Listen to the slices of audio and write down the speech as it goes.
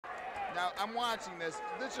Now, I'm watching this.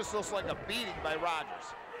 This just looks like a beating by Rogers.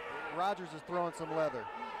 Rogers is throwing some leather.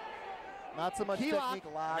 Not so much technique, a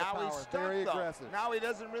lot of power. He's stuck, very though. aggressive. Now he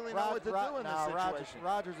doesn't really know what to do in this situation.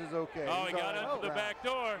 Rogers is okay. Oh, he got into the back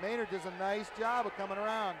door. Maynard does a nice job of coming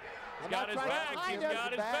around. He's got his back. He's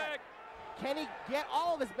got his back. Can he get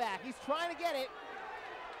all of his back? He's trying to get it.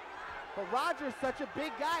 But Rogers, such a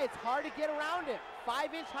big guy, it's hard to get around him.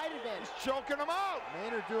 5-inch height advantage. He's choking him out.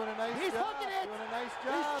 Maynard doing a nice job. He's hooking it. Doing a nice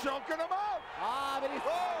job. He's choking him out. Ah, but he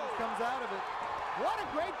comes out of it. What a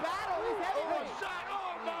great battle. These heavyweights. Shot.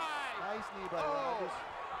 Oh, my. Nice knee by Rogers.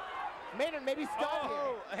 Maynard maybe stalled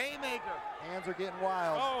here. A haymaker. Hands are getting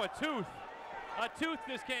wild. Oh, a tooth. A tooth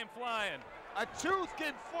just came flying. A tooth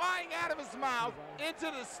came flying out of his mouth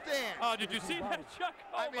into the stand. Oh, did you see that, Chuck?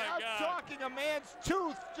 Oh, I mean, I'm talking a man's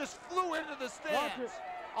tooth just flew into the stands.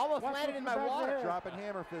 Almost landed in my water. Dropping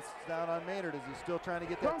hammer fists down on Maynard as he's still trying to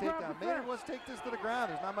get that takedown. Maynard wants to take this to the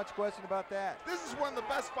ground. There's not much question about that. This is one of the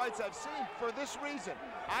best fights I've seen for this reason.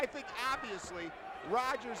 I think, obviously,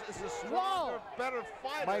 Rogers is a stronger, better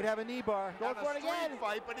fighter. Might have a knee bar. Go for it again.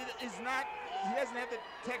 Fight, but he doesn't have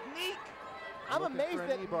the technique. I'm amazed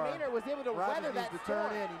that Maynard was able to weather that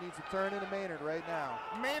storm. He needs to turn into Maynard right now.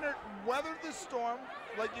 Maynard weathered the storm,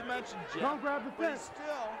 like you mentioned, Jim. Don't grab the but he fence.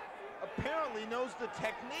 still apparently knows the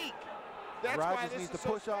technique. That's why Rogers this needs is to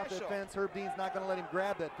push so off that fence. Herb Dean's not going to let him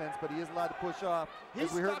grab that fence, but he is allowed to push off. He's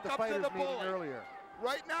as we heard at the stuck up to fighters the meeting bully. earlier.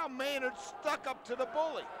 Right now, Maynard's stuck up to the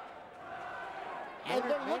bully.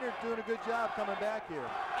 Maynard's doing a good job coming back here.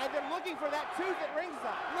 And they're looking for that tooth at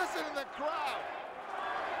ringside. Listen to the crowd.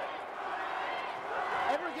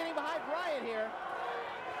 Everyone's getting behind Brian here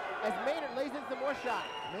as Maynard lays in some more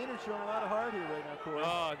shots. Maynard's showing a lot of heart here right now, Corey.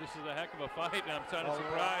 Oh, this is a heck of a fight, and I'm kind of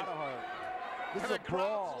surprised. A lot of heart. This is a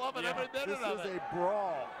crowd's brawl. loving every minute of it. This is a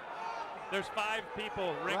brawl. There's 5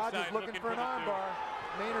 people ringside Rogers looking for an the armbar.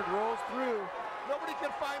 Maynard rolls through. Nobody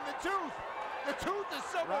can find the tooth. The tooth is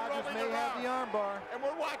somewhere Rogers roaming may around. have the armbar. And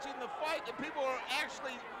we're watching the fight, and people are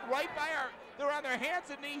actually right by they're on their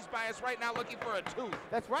hands and knees by us right now looking for a tooth.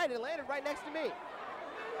 That's right, it landed right next to me.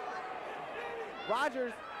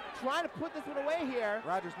 Rogers trying to put this one away here.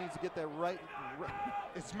 Rogers needs to get that right.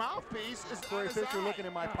 His mouthpiece is Corey on his Fisher eye. looking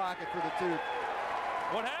in my pocket for the tooth.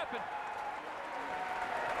 What happened?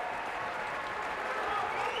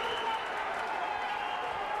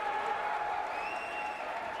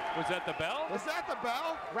 Was that the bell? Was that the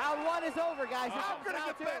bell? Round 1 is over, guys. How could it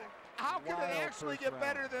get better? How could it actually get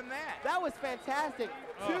better than that? That was fantastic.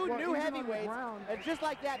 Two new heavyweights, and just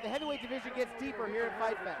like that, the heavyweight division gets deeper here at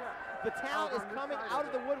Fight Fest. The talent is coming out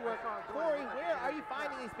of the woodwork. Corey, where are you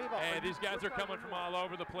finding these people? Hey, these guys are coming from all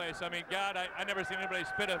over the place. I mean, God, I never seen anybody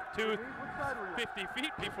spit a tooth 50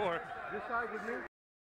 feet before. This side with me.